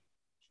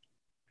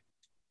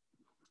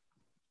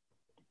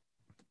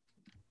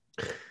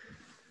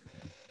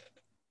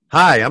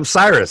Hi, I'm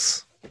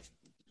Cyrus,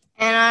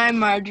 And I'm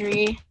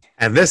Marjorie.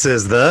 and this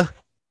is the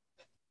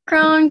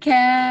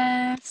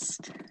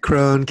Croncast.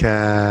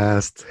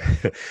 Cronecast.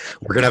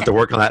 We're gonna have to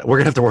work on that. We're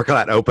gonna have to work on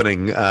that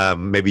opening.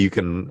 Maybe you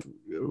can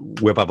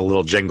whip up a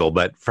little jingle,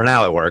 but for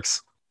now it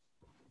works.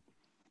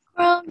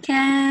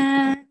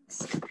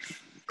 Croncast.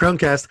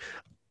 Cronecast.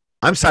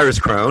 I'm Cyrus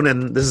Crone,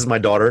 and this is my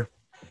daughter,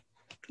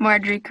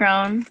 Marjorie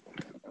Crone.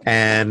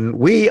 and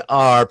we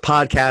are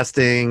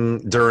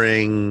podcasting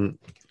during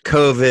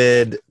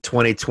COVID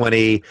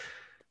 2020,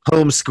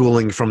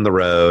 homeschooling from the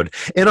road.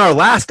 In our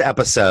last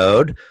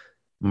episode,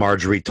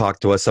 Marjorie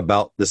talked to us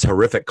about this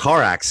horrific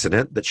car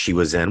accident that she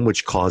was in,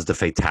 which caused a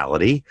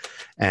fatality.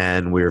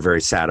 And we were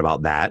very sad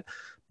about that.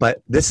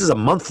 But this is a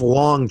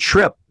month-long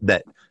trip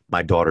that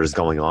my daughter is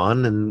going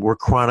on, and we're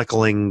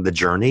chronicling the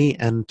journey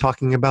and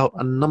talking about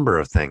a number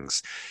of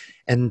things.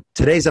 And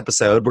today's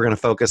episode, we're going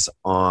to focus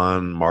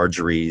on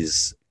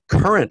Marjorie's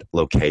current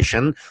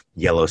location,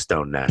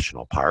 Yellowstone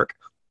National Park,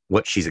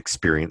 what she's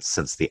experienced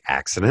since the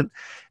accident,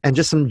 and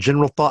just some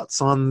general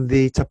thoughts on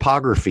the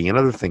topography and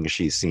other things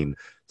she's seen.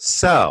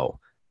 So,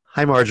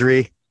 hi,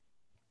 Marjorie.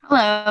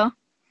 Hello.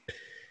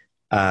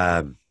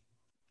 Uh,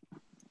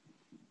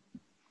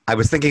 I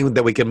was thinking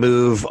that we could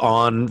move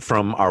on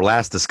from our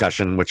last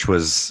discussion, which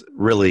was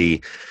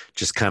really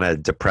just kind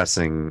of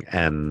depressing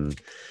and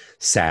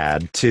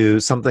sad, to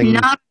something.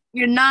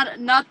 You're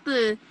not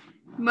the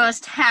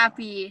most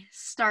happy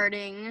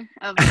starting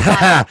of the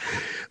podcast.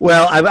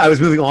 Well, I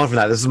was moving on from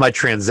that. This is my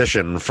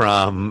transition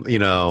from,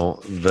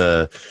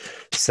 the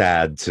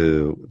sad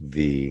to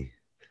the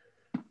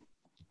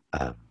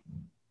uh,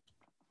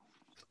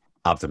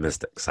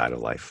 optimistic side of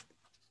life.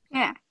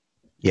 Yeah.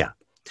 Yeah.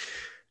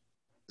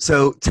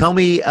 So tell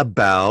me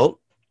about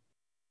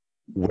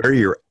where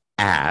you're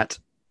at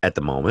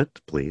the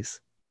moment, please.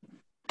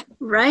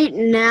 Right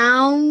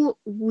now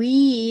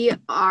we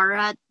are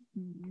at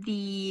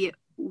the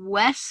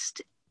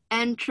west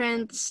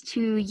entrance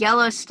to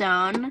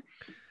Yellowstone,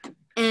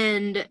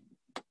 and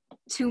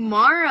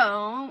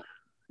tomorrow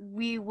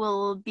we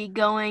will be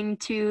going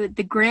to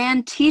the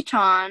Grand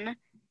Teton,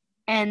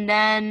 and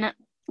then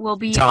we'll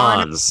be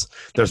Tons.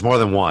 There's more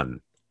than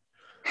one.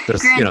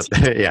 There's, Grand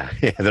yeah,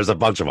 there's a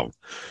bunch of them.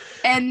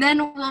 and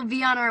then we'll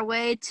be on our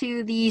way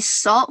to the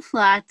Salt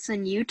Flats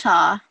in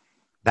Utah.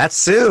 That's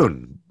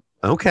soon.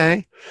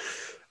 Okay.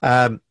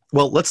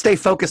 Well, let's stay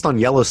focused on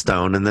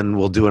Yellowstone, and then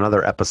we'll do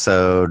another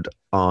episode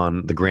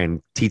on the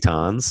Grand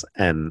Tetons.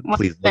 And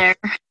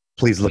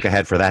please look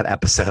ahead for that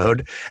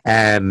episode.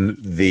 And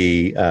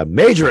the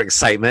major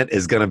excitement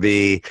is going to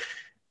be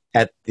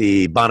at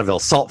the Bonneville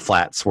Salt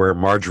Flats, where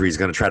Marjorie's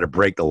going to try to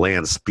break the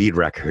land speed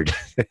record.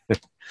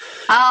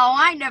 Oh,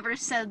 I never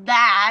said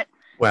that.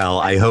 Well,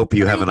 I hope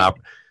you have an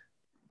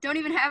Don't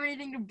even have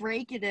anything to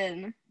break it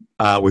in.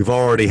 We've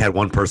already had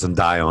one person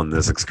die on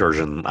this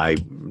excursion.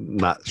 I'm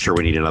not sure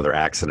we need another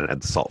accident at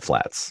the Salt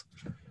Flats.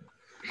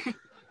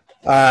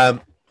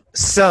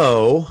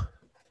 So,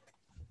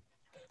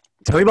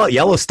 tell me about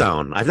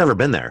Yellowstone. I've never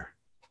been there.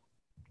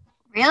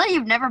 Really?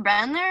 You've never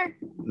been there?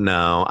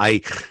 No,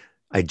 I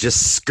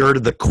just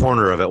skirted the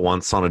corner of it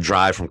once on a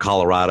drive from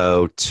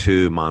Colorado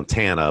to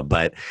Montana,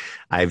 but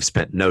I've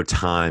spent no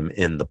time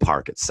in the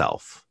park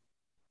itself.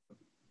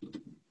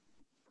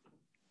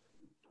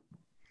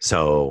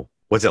 So,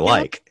 what's it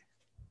like?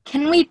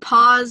 Can we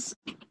pause?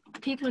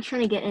 People are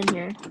trying to get in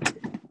here.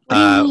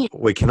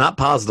 We cannot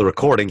pause the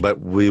recording, but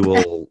we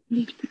will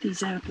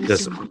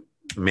just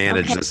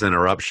manage this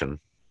interruption.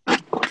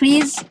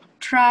 Please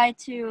try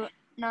to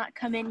not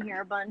come in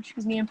here a bunch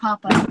because me and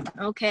Papa.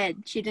 Okay,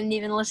 she didn't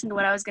even listen to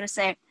what I was going to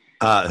say.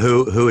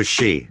 Who is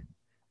she?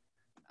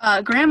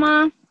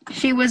 Grandma.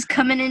 She was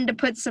coming in to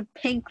put some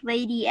pink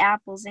lady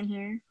apples in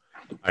here.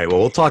 All right, well,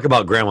 we'll talk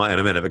about Grandma in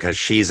a minute because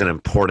she's an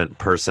important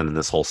person in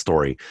this whole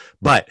story.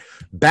 But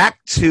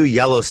back to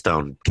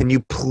Yellowstone, can you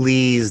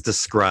please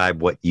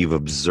describe what you've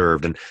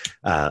observed? And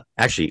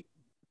actually,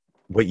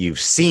 what you've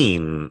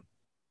seen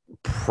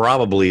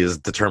probably is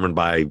determined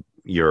by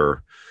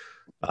your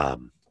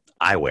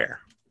eyewear.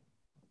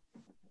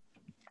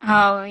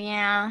 Oh,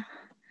 yeah.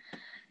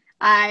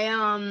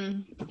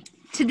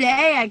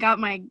 Today I got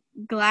my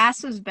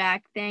glasses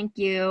back. Thank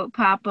you,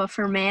 Papa,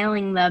 for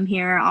mailing them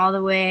here all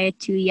the way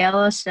to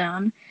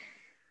Yellowstone.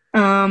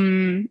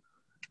 We,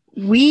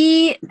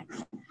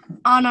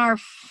 on our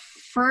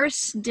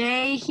first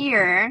day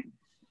here,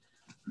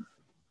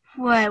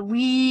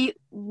 we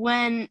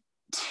went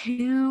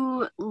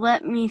to,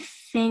 let me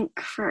think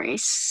for a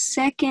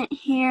second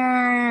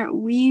here.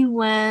 We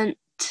went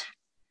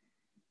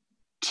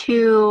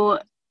to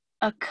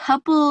a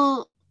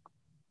couple,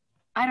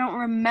 I don't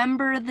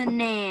remember the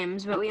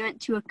names, but we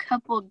went to a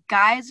couple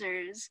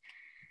geysers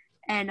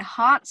and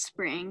hot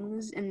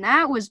springs, and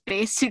that was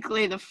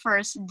basically the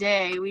first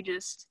day. We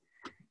just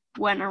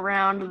went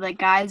around the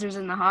geysers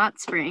and the hot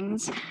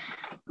springs.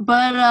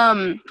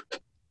 But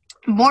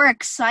more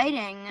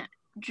exciting,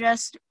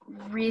 just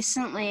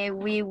recently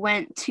we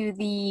went to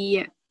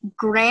the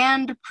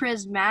Grand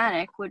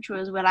Prismatic, which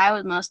was what I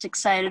was most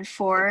excited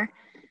for.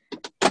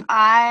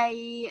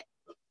 I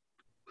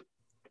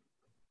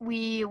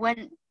we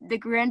went. The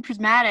Grand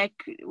Prismatic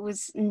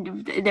was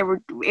there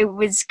were. It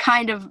was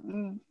kind of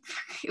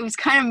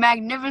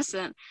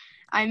magnificent.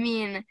 I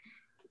mean,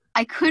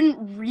 I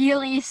couldn't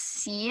really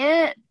see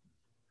it,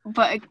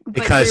 but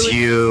Because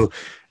you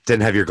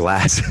didn't have your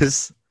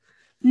glasses.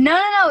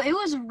 No. It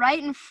was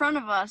right in front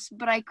of us,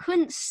 but I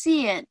couldn't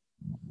see it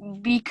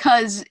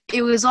because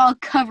it was all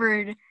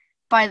covered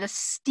by the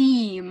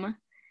steam.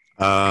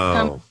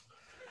 Oh.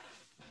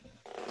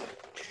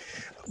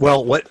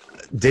 Well, what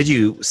did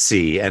you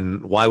see,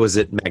 and why was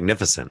it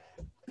magnificent?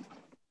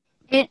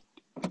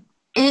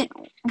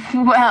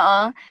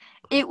 Well,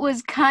 it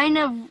was kind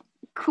of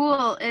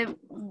cool. It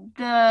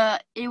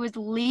was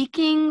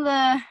leaking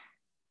the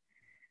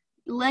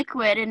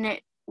liquid, and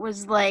it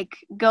was like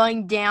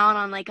going down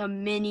on like a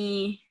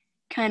mini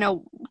kind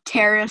of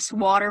terrace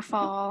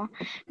waterfall.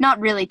 Not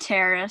really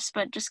terrace,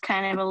 but just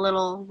kind of a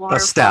little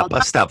waterfall.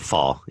 A step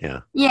fall.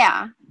 Yeah.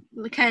 Yeah,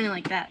 kind of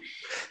like that.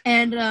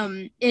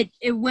 And it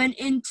went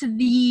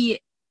into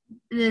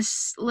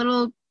this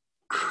little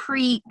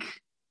creek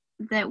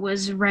that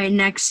was right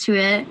next to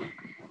it,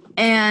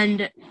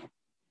 and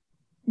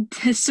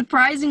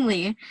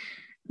surprisingly,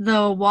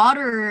 the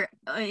water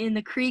in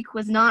the creek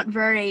was not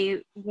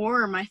very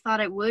warm. I thought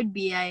it would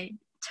be. I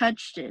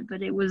touched it,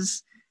 but it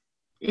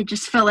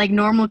just felt like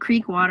normal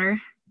creek water.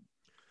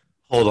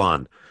 Hold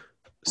on.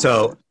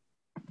 So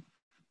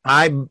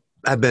I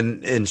have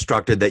been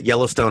instructed that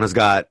Yellowstone has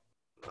got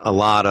a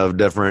lot of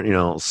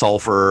different,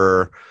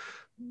 sulfur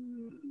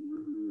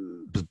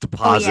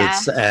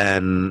deposits,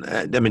 and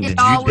I mean, did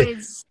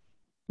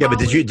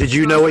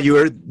you know what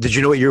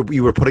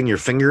you were putting your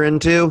finger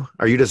into?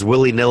 Are you just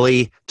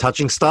willy-nilly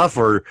touching stuff,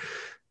 or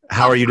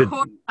how are you? Of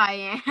course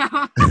I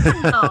am.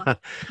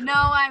 No,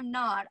 I'm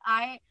not.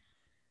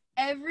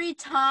 Every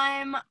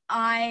time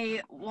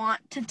I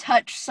want to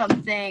touch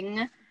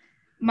something,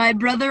 my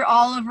brother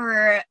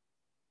Oliver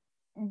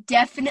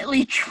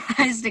definitely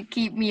tries to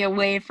keep me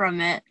away from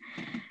it.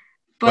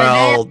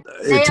 But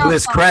to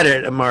his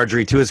credit,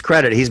 Marjorie,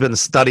 he's been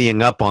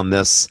studying up on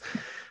this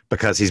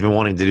because he's been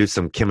wanting to do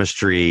some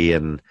chemistry,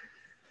 and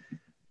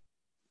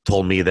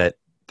told me that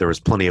there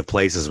was plenty of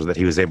places that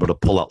he was able to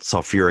pull out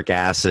sulfuric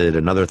acid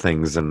and other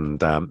things,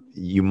 and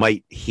you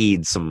might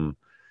heed some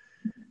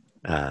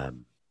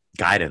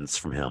guidance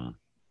from him.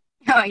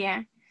 Oh,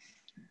 yeah.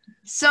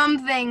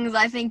 Some things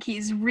I think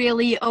he's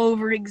really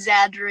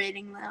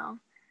over-exaggerating, though.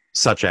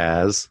 Such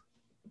as?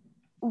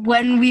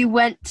 When we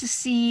went to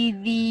see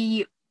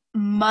the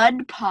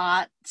mud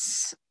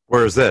pots.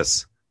 Where is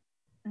this?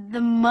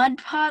 The mud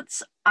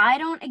pots, I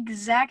don't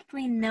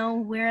exactly know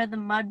where the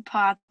mud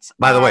pots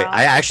By the way,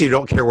 I actually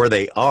don't care where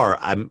they are.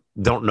 I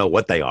don't know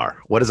what they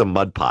are. What is a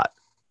mud pot?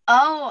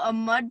 Oh, a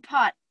mud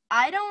pot.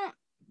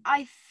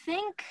 I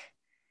think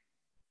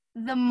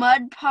the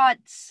mud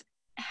pots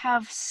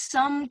have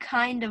some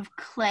kind of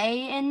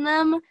clay in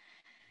them,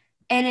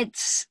 and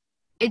it's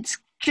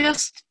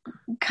just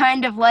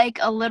kind of like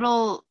a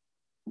little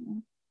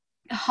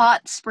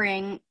hot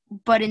spring,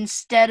 but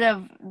instead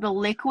of the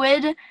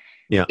liquid,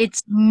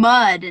 it's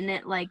mud, and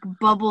it like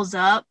bubbles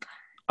up.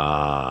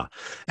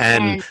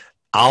 And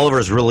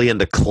Oliver's really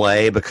into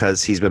clay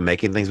because he's been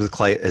making things with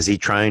clay. Is he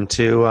trying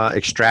to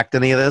extract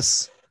any of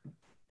this?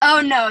 Oh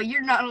no,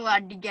 you're not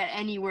allowed to get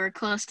anywhere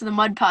close to the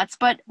mud pots.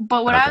 But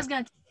what I was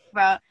going to talk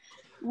about,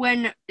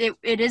 when it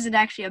isn't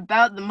actually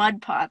about the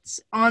mud pots.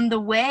 On the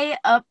way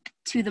up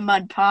to the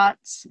mud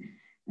pots,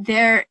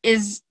 there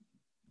is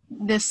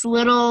this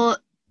little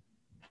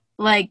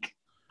like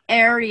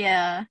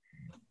area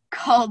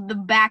called the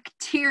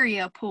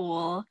bacteria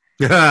pool.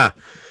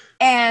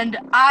 And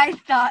I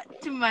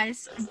thought to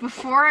myself,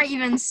 before I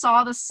even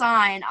saw the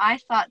sign, I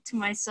thought to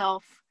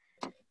myself,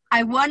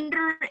 I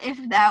wonder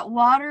if that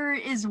water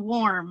is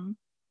warm.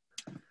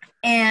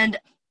 And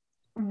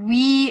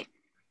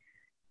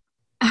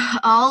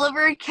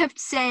Oliver kept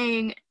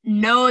saying,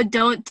 no,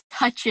 don't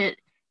touch it.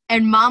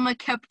 And Mama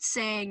kept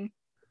saying,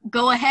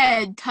 go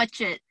ahead, touch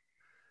it.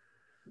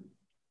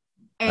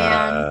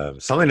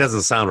 And something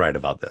doesn't sound right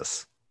about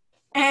this.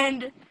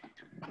 And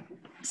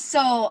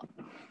so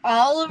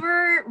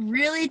Oliver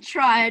really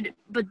tried,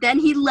 but then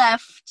he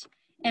left,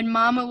 and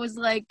Mama was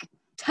like,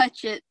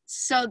 touch it.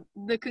 So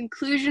the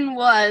conclusion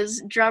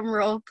was, drum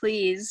roll,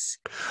 please.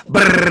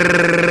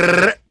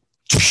 I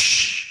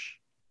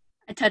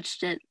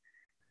touched it,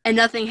 and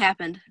nothing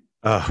happened.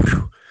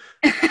 Oh.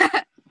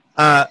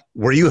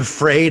 Were you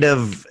afraid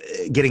of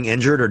getting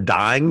injured or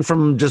dying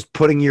from just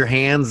putting your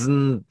hands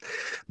and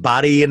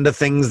body into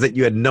things that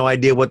you had no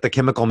idea what the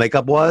chemical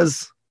makeup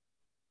was?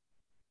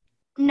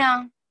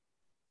 No.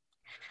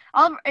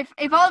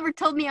 If Oliver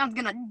told me I was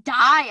gonna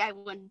die, I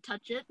wouldn't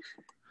touch it.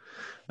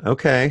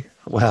 Okay.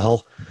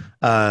 Well,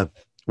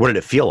 what did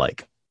it feel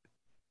like?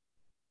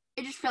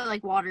 It just felt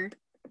like water.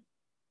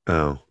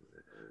 Oh.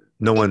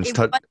 No one's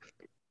touched.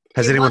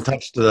 Has anyone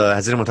touched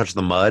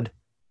the mud?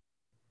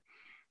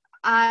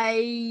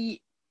 I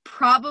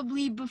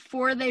probably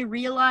before they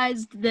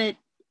realized that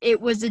it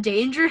was a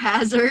danger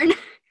hazard.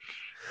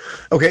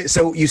 Okay,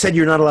 so you said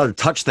you're not allowed to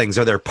touch things.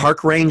 Are there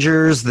park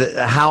rangers?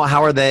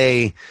 How are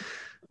they?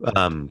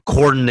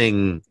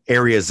 cordoning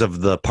areas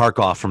of the park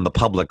off from the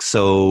public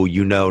so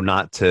you know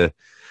not to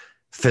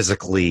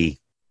physically,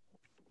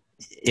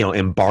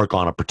 embark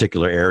on a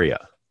particular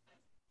area?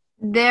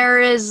 There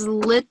is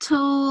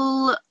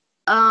little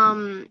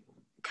kind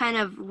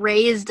of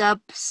raised up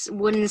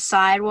wooden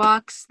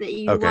sidewalks that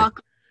you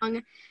walk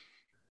along,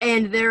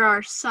 and there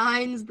are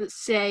signs that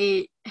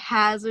say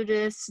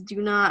hazardous,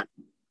 do not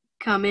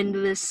come into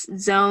this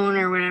zone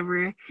or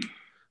whatever.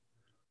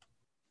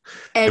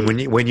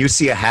 And when you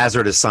see a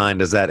hazardous sign,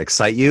 does that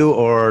excite you,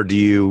 or do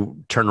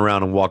you turn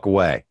around and walk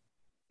away?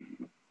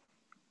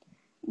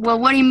 Well,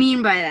 what do you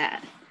mean by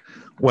that?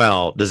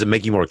 Well, does it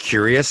make you more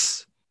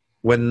curious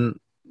when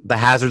the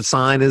hazard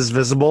sign is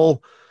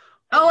visible?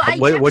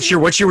 What's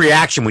your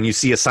reaction when you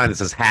see a sign that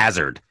says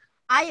hazard?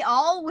 I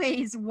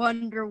always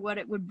wonder what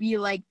it would be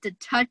like to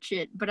touch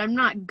it, but I'm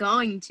not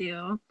going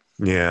to.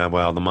 Yeah,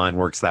 well, the mind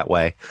works that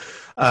way.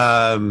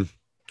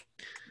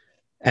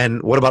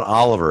 And what about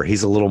Oliver?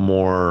 He's a little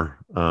more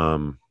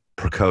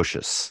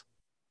precocious.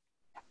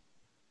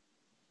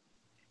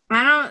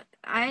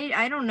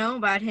 I don't know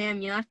about him.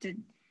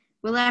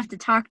 We'll have to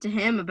talk to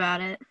him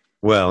about it.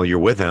 Well, you're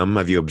with him.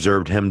 Have you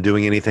observed him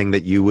doing anything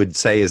that you would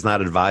say is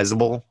not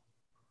advisable?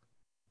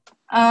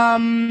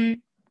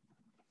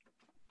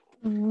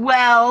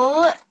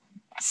 Well,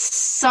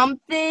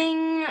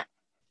 something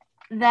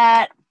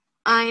that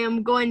I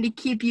am going to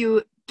keep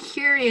you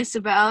curious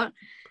about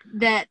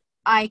that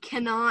I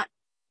cannot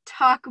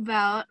talk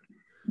about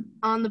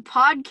on the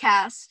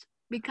podcast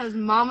because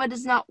Mama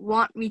does not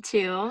want me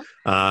to.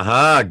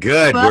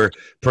 Good. We're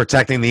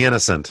protecting the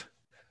innocent.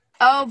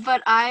 Oh,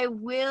 but I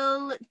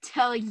will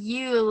tell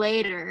you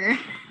later.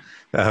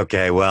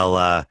 Okay,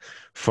 well,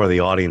 for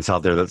the audience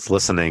out there that's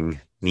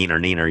listening,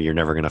 neener, you're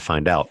never going to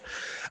find out.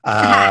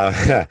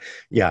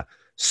 Yeah.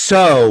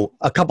 So,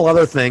 a couple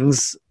other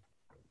things.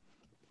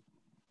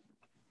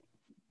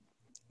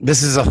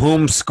 This is a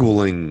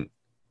homeschooling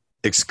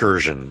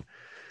excursion.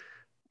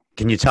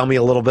 Can you tell me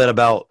a little bit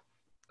about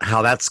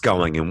how that's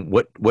going and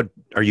what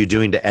are you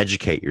doing to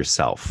educate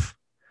yourself,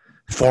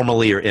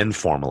 formally or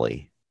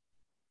informally?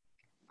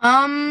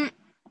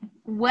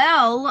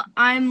 Well,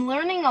 I'm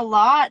learning a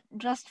lot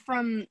just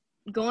from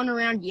going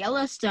around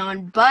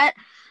Yellowstone, but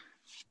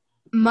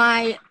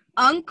my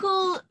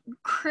uncle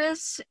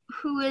Chris,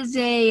 who is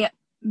a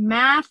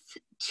math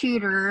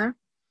tutor,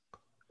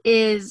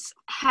 is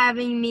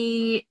having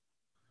me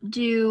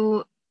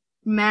do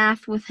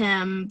math with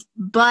him,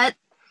 but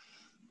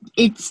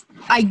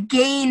I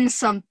gain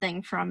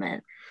something from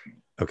it.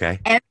 Okay.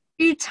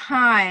 Every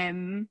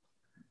time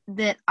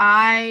that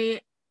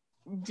I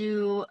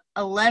do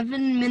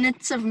 11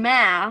 minutes of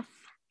math,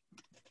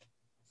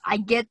 I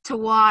get to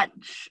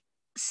watch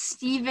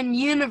Steven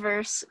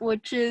Universe,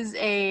 which is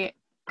a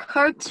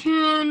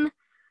cartoon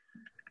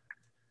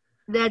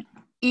that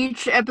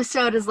each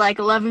episode is like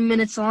 11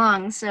 minutes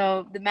long,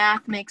 so the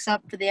math makes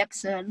up for the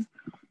episode.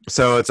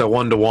 So it's a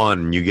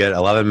 1-to-1. You get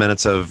 11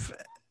 minutes of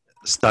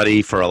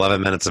study for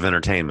 11 minutes of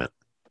entertainment.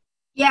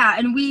 Yeah,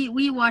 and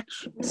we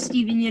watch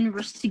Steven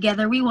Universe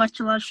together. We watch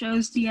a lot of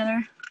shows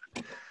together.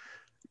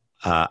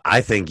 I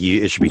think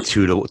it should be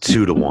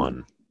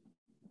 2-to-1.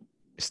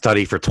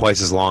 Study for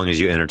twice as long as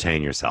you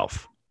entertain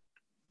yourself.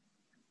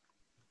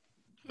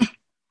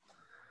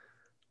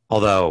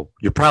 Although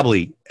you're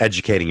probably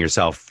educating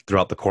yourself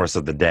throughout the course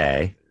of the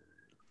day.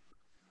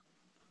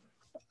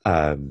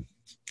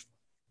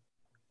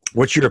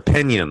 What's your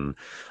opinion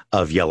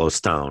of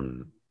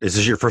Yellowstone? Is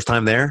this your first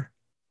time there?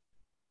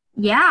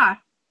 Yeah.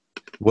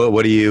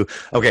 What do you...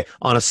 Okay,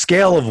 on a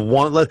scale of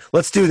 1...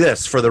 Let's do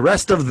this. For the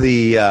rest of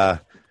the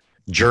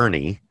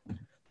journey,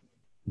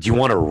 do you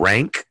want to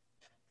rank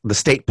the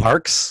state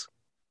parks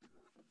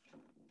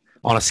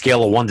on a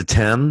scale of 1 to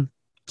 10?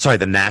 Sorry,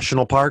 the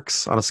national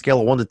parks on a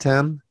scale of 1 to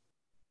 10?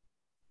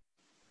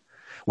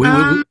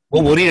 We'll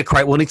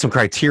need some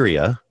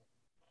criteria.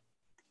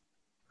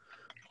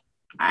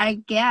 I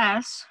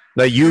guess.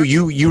 No,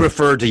 you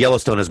referred to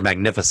Yellowstone as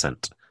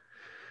magnificent.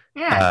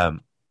 Yeah.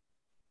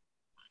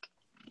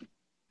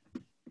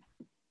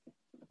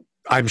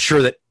 I'm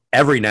sure that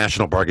every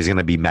national park is going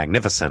to be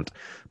magnificent,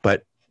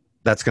 but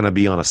that's going to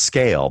be on a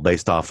scale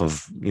based off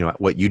of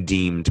what you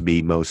deem to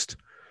be most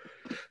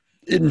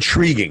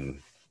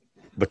intriguing: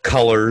 the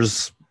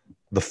colors,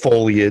 the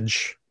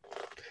foliage,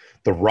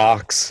 the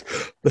rocks,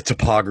 the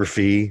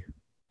topography.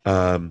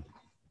 There's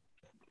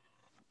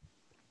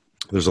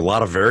a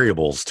lot of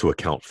variables to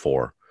account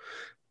for.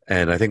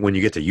 And I think when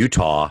you get to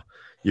Utah,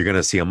 you're going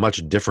to see a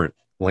much different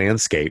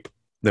landscape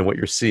than what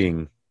you're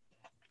seeing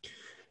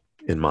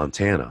in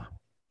Montana.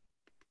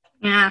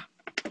 Yeah.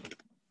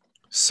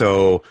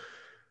 So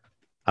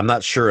I'm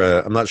not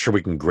sure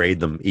we can grade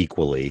them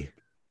equally,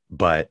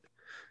 but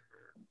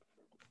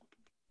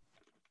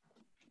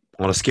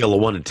on a scale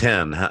of 1 to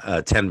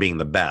 10, 10 being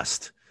the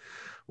best,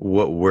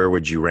 where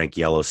would you rank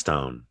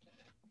Yellowstone?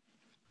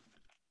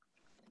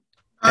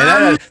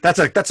 And that's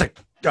a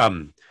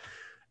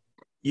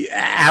you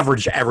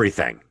average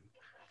everything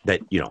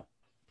that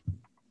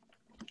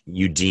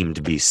you deem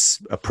to be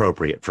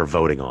appropriate for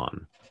voting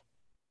on.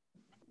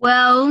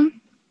 Well,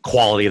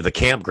 quality of the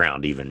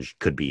campground even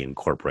could be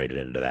incorporated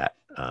into that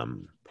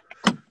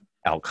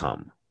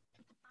outcome.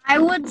 I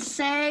would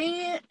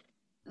say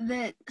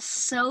that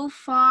so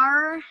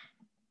far,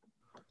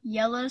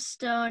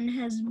 Yellowstone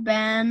has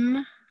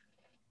been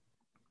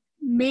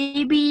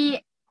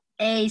maybe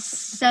a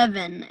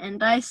 7.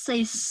 And I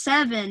say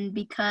 7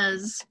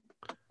 because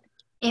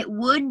it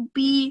would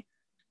be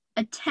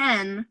a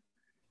 10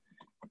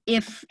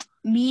 if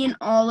me and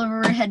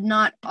Oliver had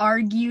not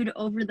argued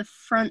over the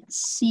front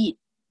seat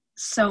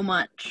so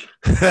much.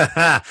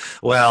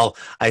 Well,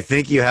 I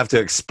think you have to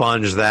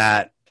expunge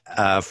that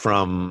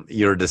from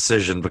your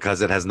decision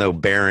because it has no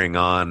bearing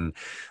on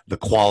the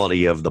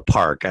quality of the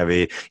park. I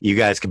mean, you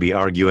guys could be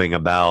arguing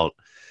about.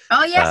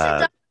 Oh yes, it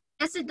does.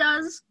 Yes, it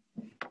does.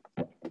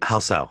 How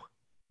so?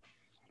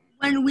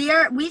 When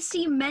we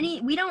see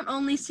many. We don't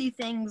only see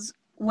things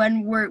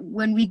when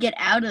we get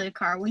out of the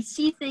car. We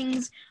see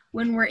things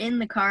when we're in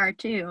the car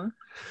too.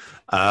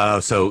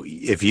 So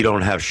if you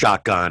don't have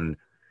shotgun,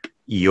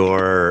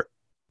 you're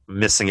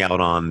missing out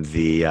on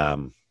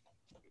the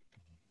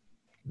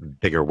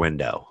bigger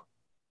window.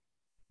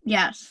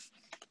 Yes.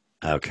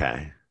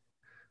 Okay.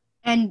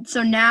 And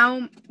so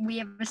now we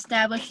have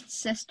established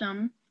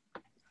system.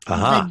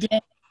 Uh-huh.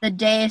 The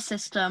day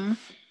system.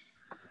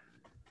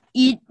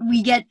 We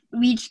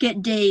each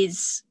get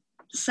days.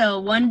 So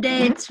one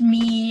day it's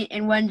me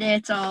and one day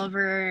it's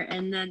Oliver,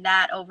 and then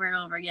that over and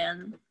over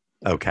again.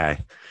 Okay.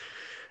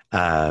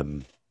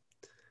 Sounds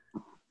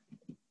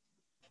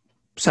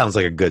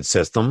like a good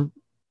system.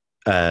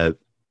 The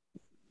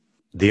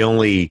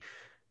only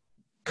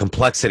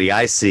complexity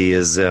I see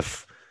is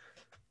if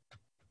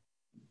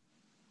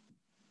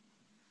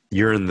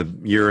you're in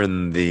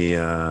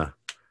the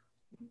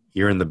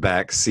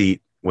back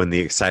seat when the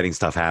exciting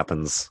stuff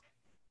happens.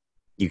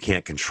 You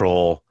can't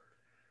control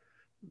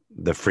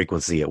the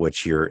frequency at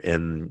which you're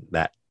in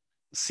that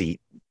seat.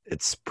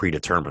 It's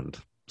predetermined.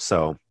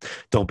 So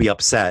don't be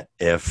upset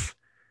if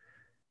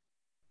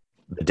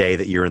the day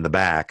that you're in the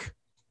back,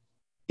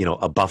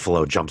 a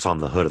buffalo jumps on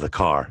the hood of the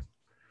car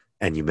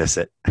and you miss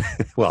it.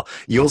 Well,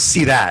 you'll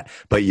see that,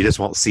 but you just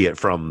won't see it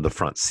from the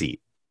front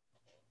seat.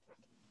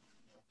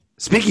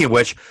 Speaking of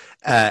which,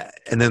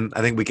 and then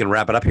I think we can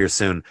wrap it up here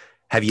soon.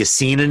 Have you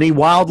seen any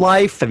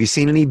wildlife? Have you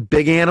seen any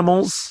big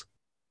animals?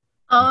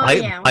 Oh,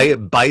 yeah.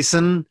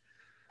 Bison?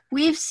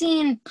 We've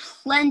seen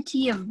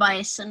plenty of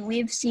bison.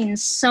 We've seen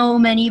so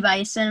many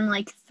bison,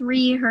 like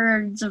 3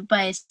 herds of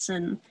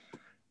bison.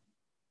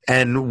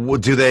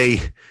 And do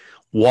they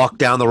walk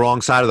down the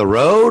wrong side of the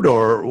road,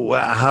 or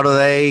what do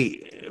they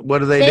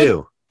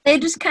do? They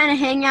just kind of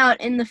hang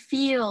out in the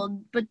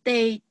fields, but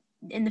they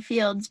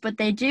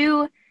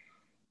do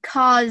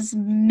cause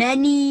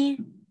many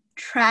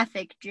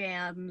traffic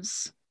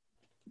jams.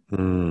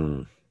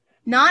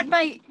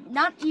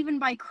 Not even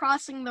by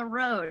crossing the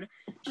road.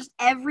 Just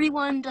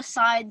everyone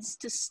decides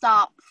to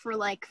stop for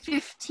like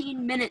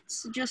 15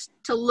 minutes just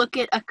to look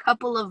at a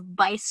couple of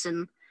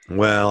bison.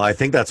 Well, I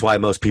think that's why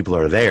most people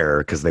are there,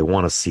 because they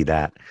want to see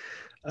that.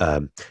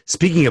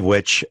 Speaking of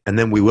which, and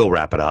then we will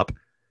wrap it up,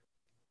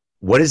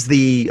 what is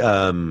the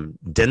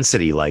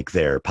density like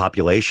there,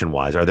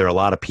 population-wise? Are there a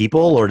lot of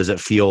people, or does it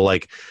feel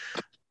like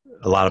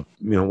a lot of,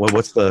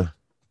 what's the...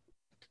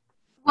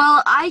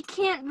 Well, I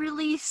can't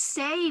really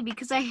say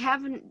because I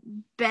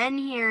haven't been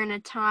here in a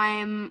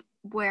time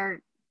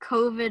where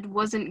COVID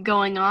wasn't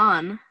going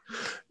on.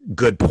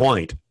 Good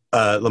point.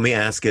 Let me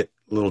ask it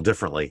a little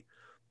differently.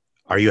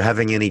 Are you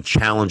having any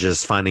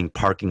challenges finding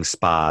parking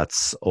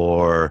spots,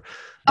 or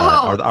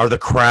are the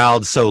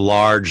crowds so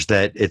large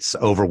that it's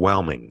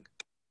overwhelming?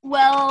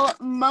 Well,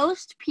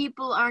 most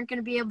people aren't going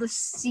to be able to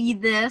see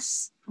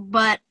this,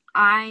 but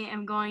I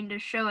am going to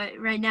show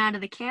it right now to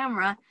the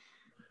camera.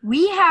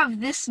 We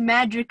have this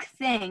magic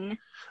thing.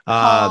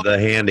 The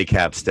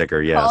handicap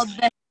sticker, yes. Called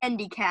the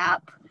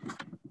handicap.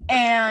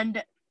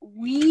 And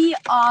we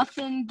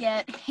often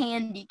get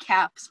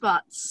handicap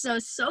spots.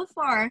 So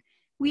far,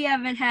 we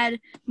haven't had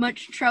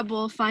much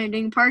trouble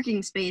finding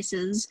parking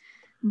spaces.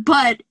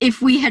 But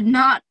if we had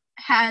not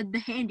had the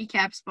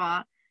handicap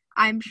spot,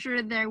 I'm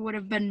sure there would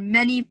have been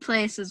many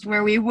places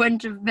where we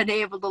wouldn't have been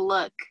able to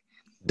look.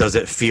 Does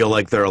it feel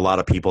like there are a lot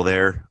of people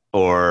there,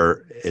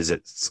 or is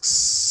it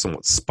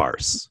somewhat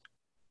sparse?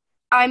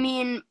 I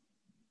mean,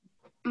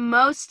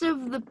 most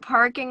of the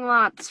parking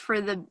lots for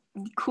the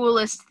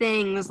coolest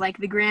things, like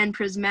the Grand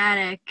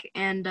Prismatic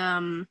and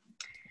the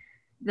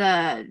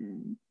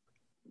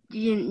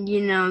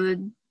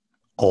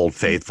Old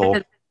Faithful.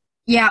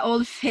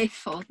 Old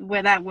Faithful,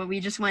 where we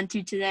just went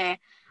to today,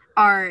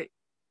 are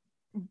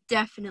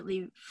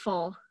definitely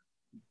full.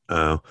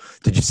 Oh,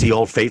 did you see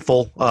Old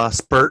Faithful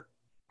spurt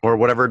or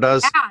whatever it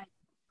does?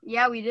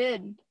 Yeah, we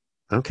did.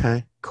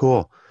 Okay,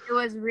 cool. It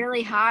was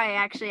really high,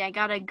 actually. I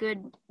got a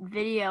good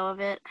video of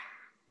it.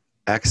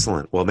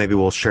 Excellent. Well, maybe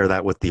we'll share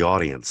that with the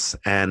audience.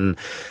 And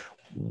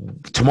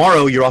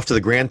tomorrow you're off to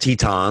the Grand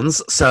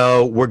Tetons,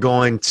 so we're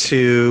going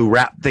to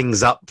wrap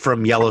things up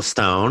from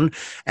Yellowstone,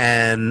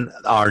 and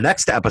our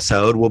next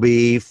episode will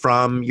be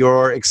from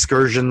your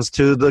excursions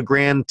to the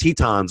Grand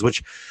Tetons,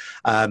 which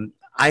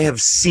I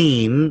have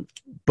seen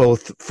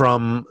both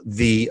from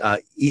the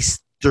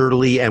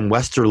easterly and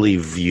westerly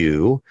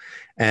view,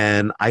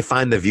 and I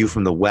find the view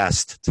from the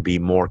west to be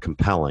more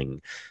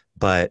compelling.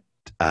 But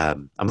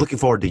I'm looking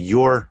forward to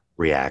your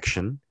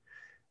reaction.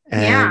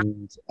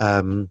 And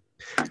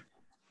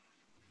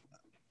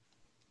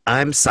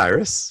I'm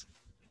Cyrus.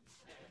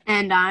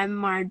 And I'm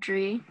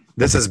Marjorie.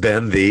 This has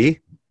been the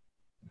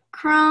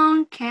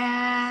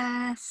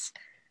Cronecast.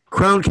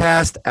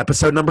 Cronecast,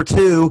 episode number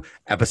 2.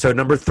 Episode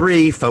number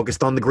 3,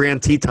 focused on the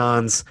Grand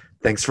Tetons.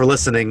 Thanks for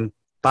listening.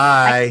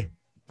 Bye.